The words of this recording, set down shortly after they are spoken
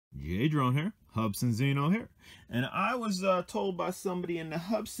GA Drone here, Hubsan Zino here, and I was told by somebody in the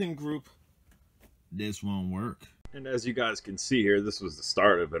Hubsan group, this won't work. And as you guys can see here, this was the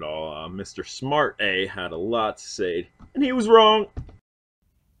start of it all. Mr. Smart A had a lot to say, and he was wrong.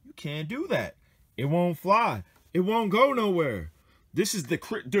 You can't do that. It won't fly. It won't go nowhere. This is the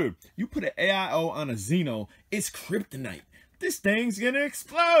dude. You put an AIO on a Zino, it's kryptonite. This thing's gonna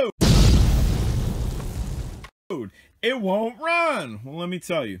explode. It won't run. Well, let me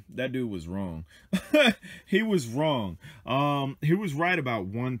tell you, that dude was wrong. He was wrong. He was right about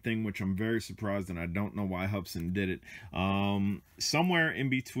one thing, which I'm very surprised, and I don't know why Hubsan did it. Somewhere in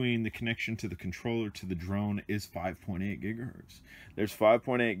between the connection to the controller to the drone is 5.8 gigahertz. There's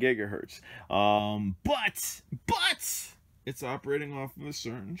 5.8 gigahertz. But it's operating off of a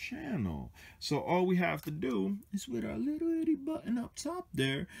certain channel. So all we have to do is with our little itty button up top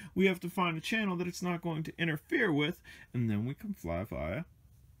there, we have to find a channel that it's not going to interfere with, and then we can fly via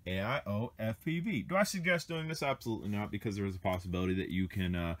AIO FPV. Do I suggest doing this? Absolutely not, because there is a possibility that you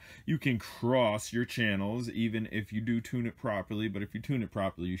can cross your channels even if you do tune it properly. But if you tune it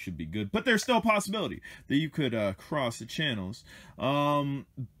properly, you should be good. But there's still a possibility that you could cross the channels.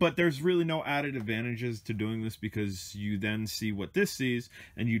 But there's really no added advantages to doing this, because you then see what this sees,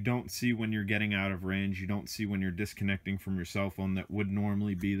 and you don't see when you're getting out of range. You don't see when you're disconnecting from your cell phone that would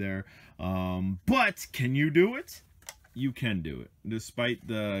normally be there. But can you do it? You can do it, despite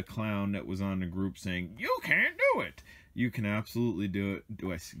the clown that was on the group saying you can't do it. You can absolutely do it.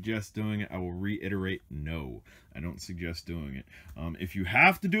 Do I suggest doing it? I will reiterate, no, I don't suggest doing it. If you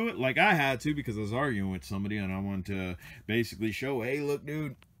have to do it, like I had to, because I was arguing with somebody and I wanted to basically show, hey, look,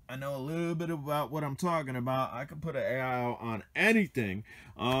 dude, I know a little bit about what I'm talking about. I can put an AIO on anything.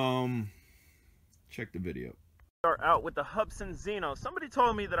 Check the video. Are out with the Hubsan Zino. Somebody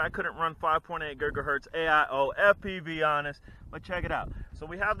told me that I couldn't run 5.8 gigahertz AIO FPV on this, but check it out. So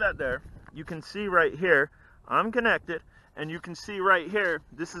we have that there. You can see right here, I'm connected, and you can see right here,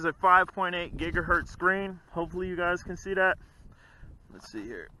 this is a 5.8 gigahertz screen. Hopefully you guys can see that. Let's see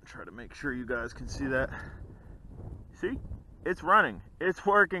here, try to make sure you guys can see that. See, it's running, it's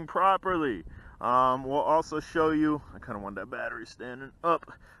working properly. We'll also show you, I kind of want that battery standing up.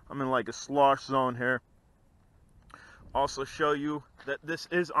 I'm in like a slosh zone here. Also show you that this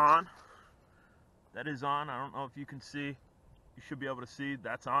is on. That is on. I don't know if you can see. You should be able to see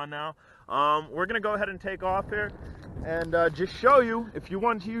that's on now. We're gonna go ahead and take off here and just show you, if you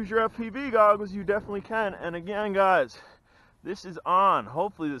want to use your FPV goggles, you definitely can. And again, guys, this is on.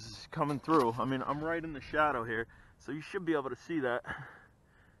 Hopefully this is coming through. I mean, I'm right in the shadow here, so you should be able to see that.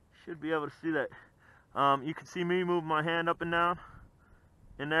 Should be able to see that. You can see me move my hand up and down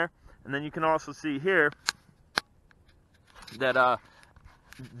in there, and then you can also see here that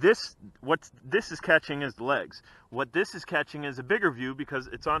what this is catching is the legs. What this is catching is a bigger view, because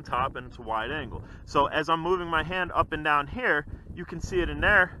it's on top and it's a wide angle. So as I'm moving my hand up and down here, you can see it in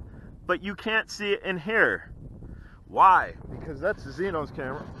there, but you can't see it in here. Why? Because that's the Zino's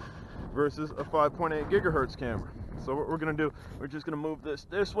camera versus a 5.8 gigahertz camera. So what we're gonna do, we're just gonna move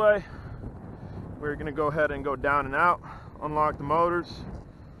this way. We're gonna go ahead and go down and out, unlock the motors.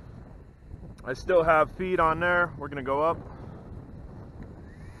 I still have feed on there. We're gonna go up.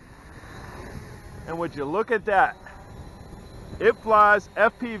 And would you look at that? It flies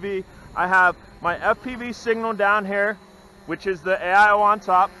FPV. I have my FPV signal down here, which is the AIO on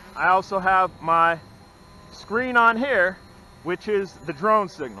top. I also have my screen on here, which is the drone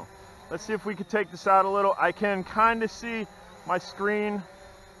signal. Let's see if we could take this out a little. I can kind of see my screen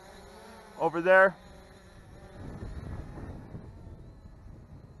over there.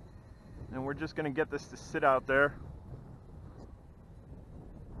 And we're just gonna get this to sit out there.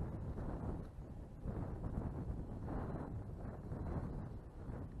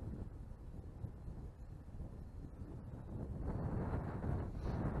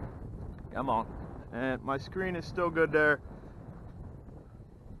 Come on. And my screen is still good there.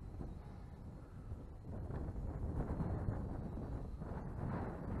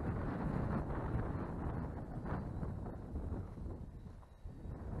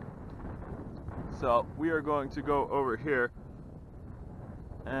 So we are going to go over here,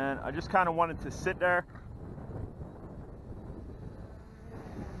 and I just kind of wanted to sit there.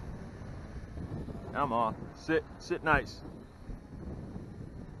 Come on, sit nice.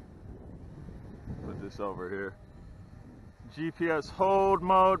 Put this over here. GPS hold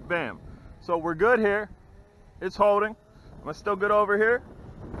mode, bam. So we're good here. It's holding. Am I still good over here?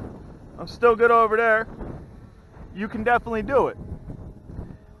 I'm still good over there. You can definitely do it.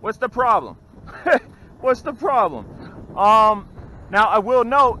 What's the problem? What's the problem? Now I will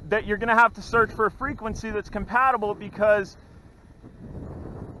note that you're gonna have to search for a frequency that's compatible, because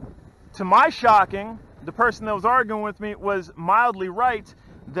to my shocking, the person that was arguing with me was mildly right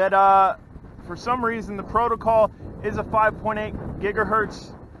that for some reason the protocol is a 5.8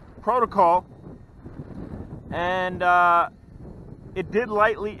 gigahertz protocol, and it did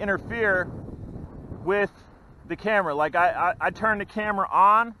lightly interfere with the camera. Like I turned the camera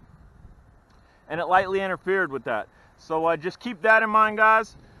on and it lightly interfered with that. So just keep that in mind,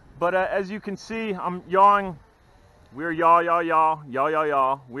 guys. But as you can see, I'm yawing. We're yaw.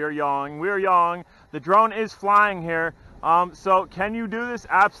 We're yawing. The drone is flying here. So can you do this?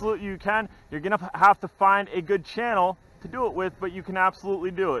 Absolutely you can. You're gonna have to find a good channel to do it with, but you can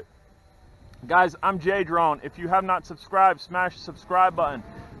absolutely do it. Guys, I'm Jay Drone. If you have not subscribed, smash the subscribe button.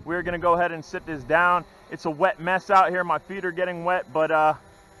 We're gonna go ahead and sit this down. It's a wet mess out here. My feet are getting wet, but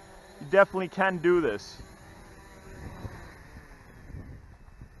you definitely can do this.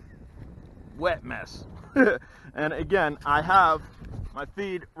 Wet mess. And again, I have my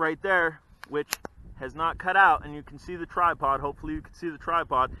feed right there, which has not cut out, and you can see the tripod. Hopefully you can see the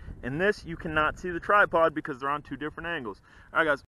tripod. In this, you cannot see the tripod because they're on two different angles. All right, guys.